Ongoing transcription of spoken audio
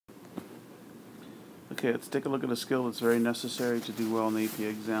Okay, let's take a look at a skill that's very necessary to do well in the AP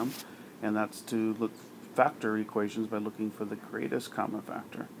exam, and that's to look factor equations by looking for the greatest common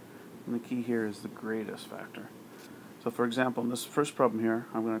factor. And the key here is the greatest factor. So for example, in this first problem here,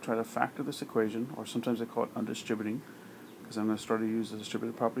 I'm going to try to factor this equation, or sometimes I call it undistributing, because I'm going to start to use the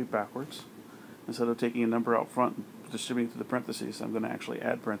distributive property backwards. Instead of taking a number out front and distributing to the parentheses, I'm going to actually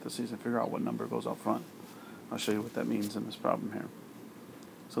add parentheses and figure out what number goes out front. I'll show you what that means in this problem here.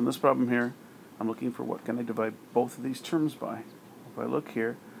 So in this problem here, I'm looking for what can I divide both of these terms by. If I look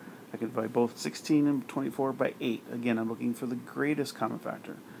here, I can divide both 16 and 24 by 8. Again, I'm looking for the greatest common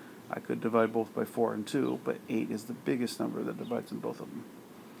factor. I could divide both by 4 and 2, but 8 is the biggest number that divides in both of them.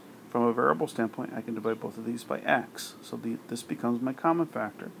 From a variable standpoint, I can divide both of these by x. So this becomes my common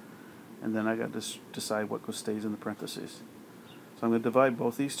factor. And then I got to decide what stays in the parentheses. So I'm going to divide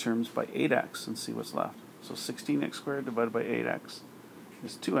both these terms by 8x and see what's left. So 16x squared divided by 8x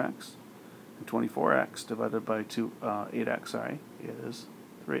is 2x. And 24x divided by 8x is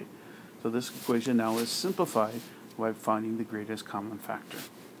 3. So this equation now is simplified by finding the greatest common factor.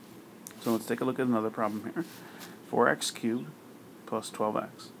 So let's take a look at another problem here. 4x cubed plus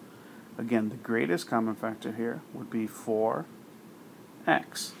 12x. Again, the greatest common factor here would be 4x.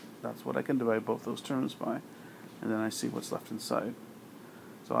 That's what I can divide both those terms by. And then I see what's left inside.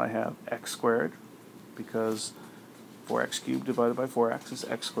 So I have x squared, because 4x cubed divided by 4x is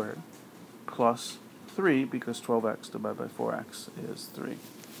x squared, plus 3, because 12x divided by 4x is 3.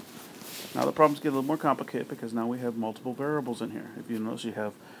 Now the problems get a little more complicated because now we have multiple variables in here. If you notice, you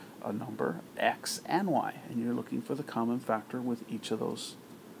have a number, x and y, and you're looking for the common factor with each of those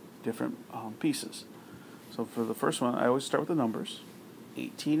different pieces. So for the first one, I always start with the numbers.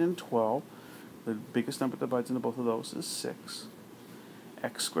 18 and 12, the biggest number that divides into both of those is 6.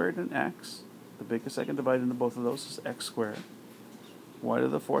 X squared and x, the biggest I can divide into both of those is x squared. Y to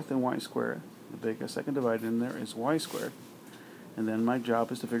the fourth and y squared, the biggest I can divide in there is y squared. And then my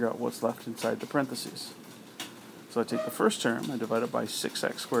job is to figure out what's left inside the parentheses. So I take the first term, I divide it by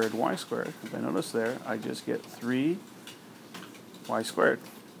 6x squared y squared. If I notice there, I just get 3y squared.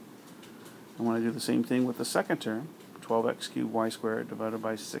 And when I do the same thing with the second term, 12x cubed y squared divided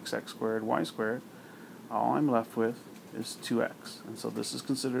by 6x squared y squared, all I'm left with is 2x. And so this is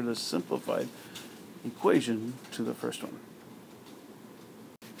considered a simplified equation to the first one.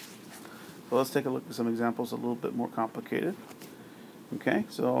 So let's take a look at some examples a little bit more complicated. Okay,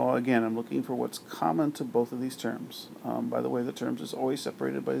 so again, I'm looking for what's common to both of these terms. By the way, the terms is always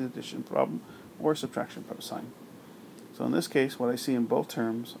separated by the addition problem or subtraction sign. So in this case, what I see in both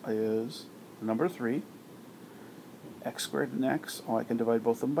terms is the number 3, x squared and x, I can divide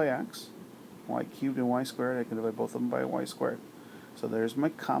both of them by x. Y cubed and y squared, I can divide both of them by y squared. So there's my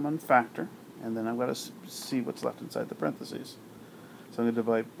common factor, and then I've got to see what's left inside the parentheses. So I'm going to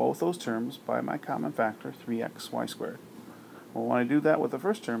divide both those terms by my common factor, 3x y squared. Well, when I do that with the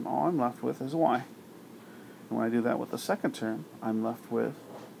first term, all I'm left with is y. And when I do that with the second term, I'm left with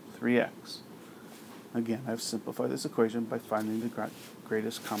 3x. Again, I've simplified this equation by finding the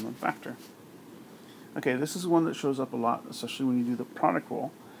greatest common factor. Okay, this is one that shows up a lot, especially when you do the product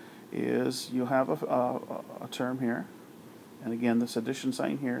rule, is you have a term here, and again, this addition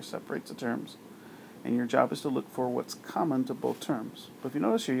sign here separates the terms, and your job is to look for what's common to both terms. But if you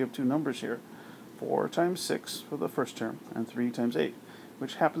notice here, you have two numbers here, 4 times 6 for the first term, and 3 times 8,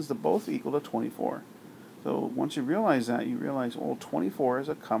 which happens to both equal to 24. So once you realize that, you realize, well, 24 is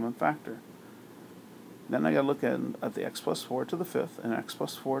a common factor. Then I got to look at the x plus 4 to the fifth and x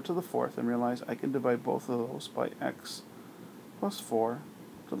plus 4 to the fourth and realize I can divide both of those by x plus 4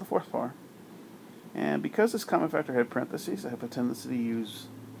 to the fourth power. And because this common factor had parentheses, I have a tendency to use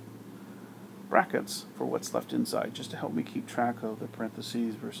brackets for what's left inside, just to help me keep track of the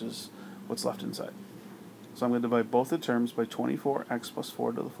parentheses versus what's left inside. So I'm going to divide both the terms by 24x plus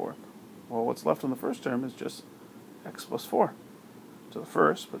 4 to the fourth. Well, what's left in the first term is just x plus 4 to the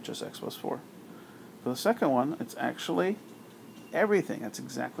first, but just x plus 4. For the second one, it's actually everything. That's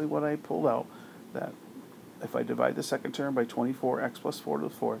exactly what I pulled out, that if I divide the second term by 24x plus 4 to the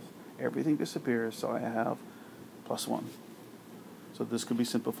fourth, everything disappears, so I have plus 1. So this could be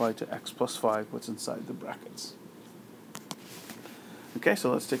simplified to x plus 5, what's inside the brackets. Okay,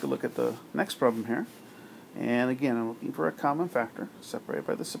 so let's take a look at the next problem here. And again, I'm looking for a common factor separated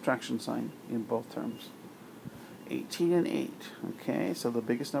by the subtraction sign in both terms. 18 and 8. Okay, so the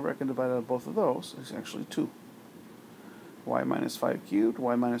biggest number I can divide out of both of those is actually 2. Y minus 5 cubed,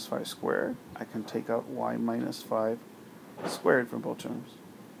 y minus 5 squared. I can take out y minus 5 squared from both terms.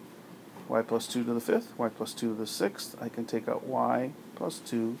 Y plus 2 to the fifth, y plus 2 to the sixth. I can take out y plus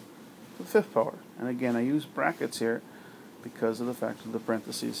 2 to the fifth power. And again, I use brackets here because of the fact that the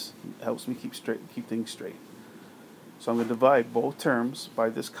parentheses helps me keep things straight. So I'm going to divide both terms by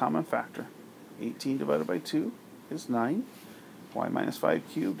this common factor. 18 divided by 2 is 9. Y minus 5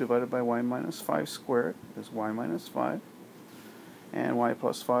 cubed divided by y minus 5 squared is y minus 5. And y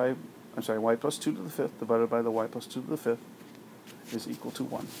plus 2 to the fifth divided by the y plus 2 to the fifth is equal to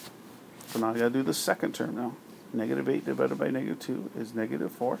 1. So now I've got to do the second term now. Negative 8 divided by negative 2 is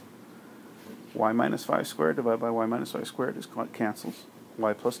negative 4. Y minus 5 squared divided by y minus 5 squared is cancels.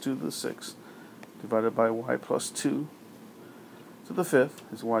 Y plus 2 to the sixth divided by y plus 2 to the fifth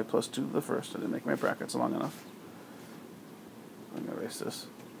is y plus 2 to the first. I didn't make my brackets long enough. I'm going to erase this.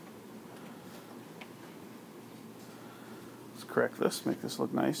 Let's correct this, make this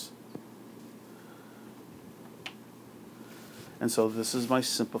look nice. And so this is my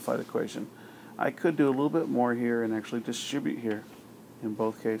simplified equation. I could do a little bit more here and actually distribute here in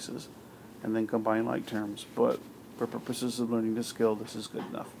both cases and then combine like terms, but for purposes of learning this skill, this is good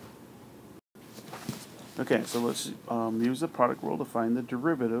enough. Okay, so let's use the product rule to find the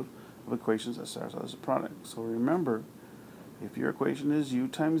derivative of equations that starts out as a product. So remember, if your equation is u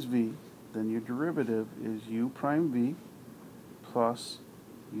times v, then your derivative is u prime v plus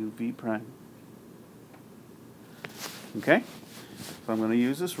uv prime. Okay? So I'm going to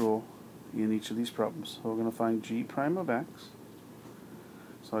use this rule in each of these problems. So we're going to find g prime of x.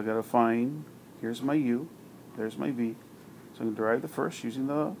 So I got to find, here's my u, there's my v. So I'm going to derive the first using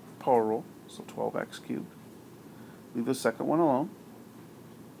the power rule, so 12x cubed. Leave the second one alone.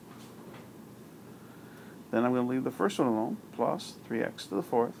 Then I'm going to leave the first one alone, plus 3x to the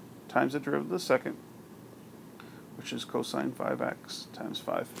fourth, times the derivative of the second, which is cosine 5x times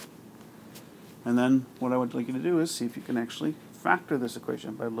 5. And then what I would like you to do is see if you can actually factor this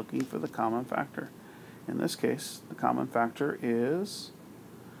equation by looking for the common factor. In this case, the common factor is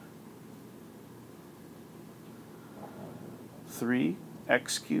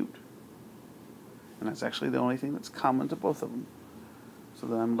 3x cubed. And that's actually the only thing that's common to both of them. So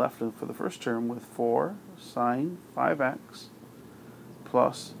then I'm left for the first term with 4 sine 5x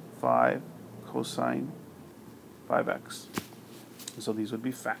plus 5 cosine 5x. And so these would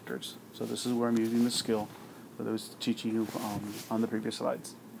be factors. So this is where I'm using the skill that I was teaching you on the previous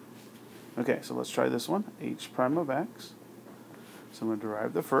slides. Okay, so let's try this one, h prime of x. So I'm going to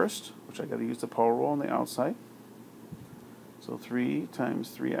derive the first, which I got to use the power rule on the outside. So 3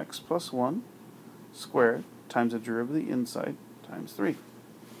 times 3x plus 1 squared times the derivative of the inside times 3.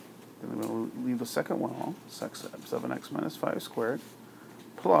 Then I'm going to leave the second one alone, 7x minus 5 squared,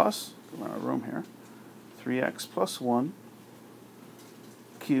 plus, go out of room here, 3x plus 1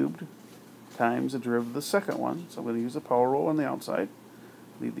 cubed times the derivative of the second one. So I'm going to use the power rule on the outside,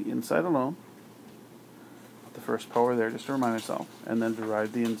 leave the inside alone, put the first power there just to remind myself, and then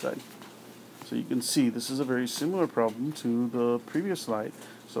derive the inside. So you can see this is a very similar problem to the previous slide.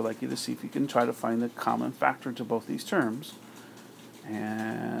 So I'd like you to see if you can try to find the common factor to both these terms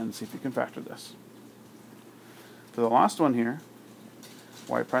and see if you can factor this. For the last one here,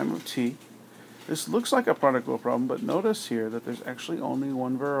 y prime of t, this looks like a product rule problem, but notice here that there's actually only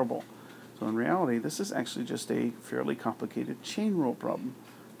one variable. So in reality, this is actually just a fairly complicated chain rule problem.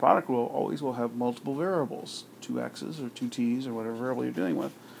 Product rule always will have multiple variables, 2 x's or 2 t's or whatever variable you're dealing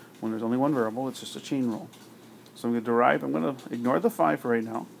with. When there's only one variable, it's just a chain rule. So I'm going to ignore the 5 for right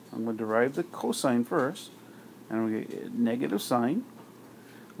now. I'm going to derive the cosine first, and I'm going to get negative sine,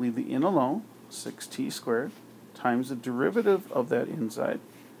 leave the in alone, 6t squared, times the derivative of that inside,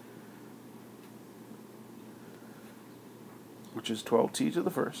 which is 12t to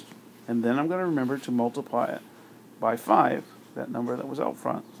the first. And then I'm going to remember to multiply it by 5, that number that was out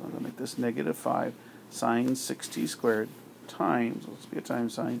front. So I'm going to make this negative 5 sine 6t squared times, let's be a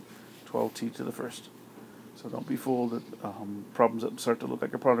times sign, 12t to the first. So don't be fooled that problems that start to look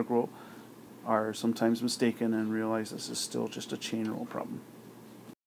like a product rule are sometimes mistaken, and realize this is still just a chain rule problem.